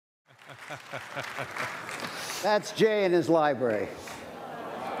That's Jay in his library.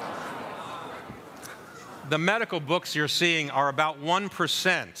 The medical books you're seeing are about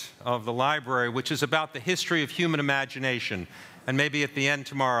 1% of the library, which is about the history of human imagination. And maybe at the end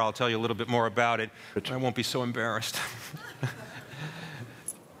tomorrow I'll tell you a little bit more about it. I won't be so embarrassed.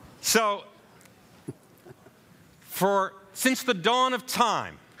 So, since the dawn of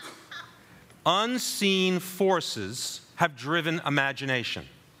time, unseen forces have driven imagination.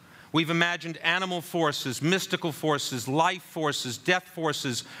 We've imagined animal forces, mystical forces, life forces, death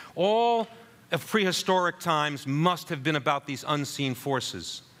forces. All of prehistoric times must have been about these unseen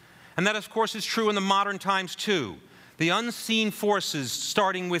forces. And that, of course, is true in the modern times, too. The unseen forces,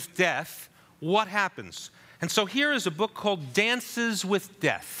 starting with death, what happens? And so here is a book called Dances with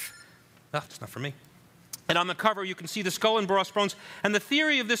Death. Oh, it's not for me. And on the cover, you can see the skull and crossbones. And the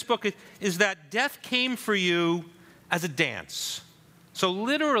theory of this book is that death came for you as a dance. So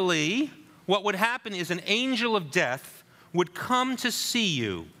literally, what would happen is an angel of death would come to see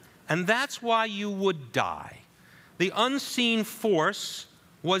you, and that's why you would die. The unseen force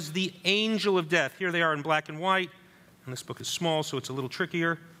was the angel of death. Here they are in black and white, and this book is small, so it's a little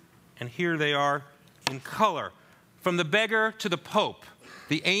trickier. And here they are in color. From the beggar to the pope,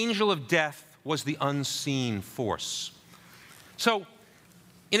 the angel of death was the unseen force. So,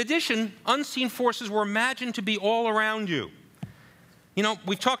 in addition, unseen forces were imagined to be all around you. You know,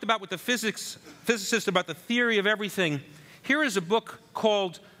 we've talked about with the physicists about the theory of everything. Here is a book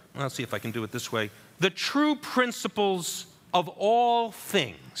called, well, let's see if I can do it this way, The True Principles of All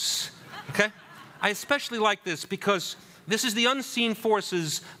Things. Okay? I especially like this because this is the unseen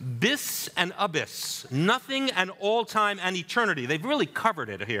forces, bis and abyss, nothing and all time and eternity. They've really covered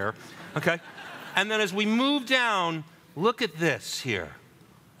it here. Okay? And then as we move down, look at this here.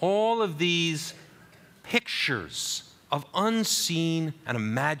 All of these pictures of unseen and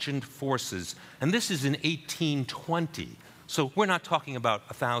imagined forces. And this is in 1820. So we're not talking about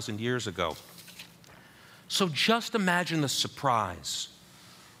 1,000 years ago. So just imagine the surprise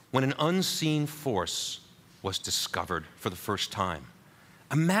when an unseen force was discovered for the first time.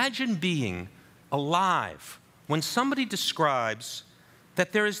 Imagine being alive when somebody describes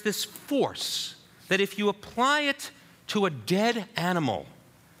that there is this force that if you apply it to a dead animal,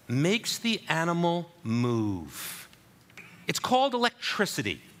 makes the animal move. It's called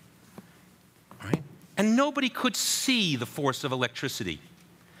electricity, right? And nobody could see the force of electricity.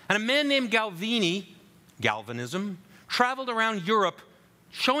 And a man named Galvini, galvanism, traveled around Europe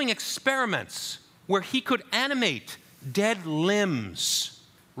showing experiments where he could animate dead limbs,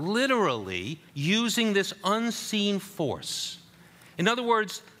 literally using this unseen force. In other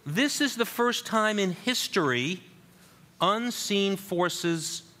words, this is the first time in history unseen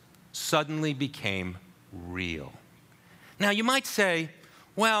forces suddenly became real. Now, you might say,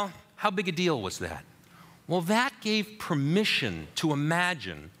 well, how big a deal was that? Well, that gave permission to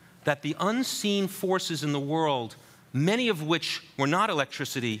imagine that the unseen forces in the world, many of which were not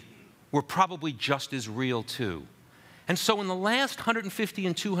electricity, were probably just as real too. And so in the last 150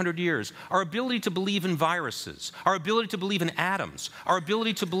 and 200 years, our ability to believe in viruses, our ability to believe in atoms, our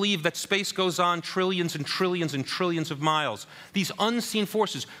ability to believe that space goes on trillions and trillions and trillions of miles, these unseen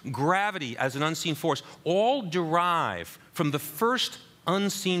forces, gravity as an unseen force, all derive from the first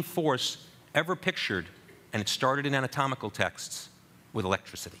unseen force ever pictured, and it started in anatomical texts with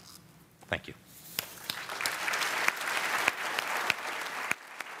electricity. Thank you.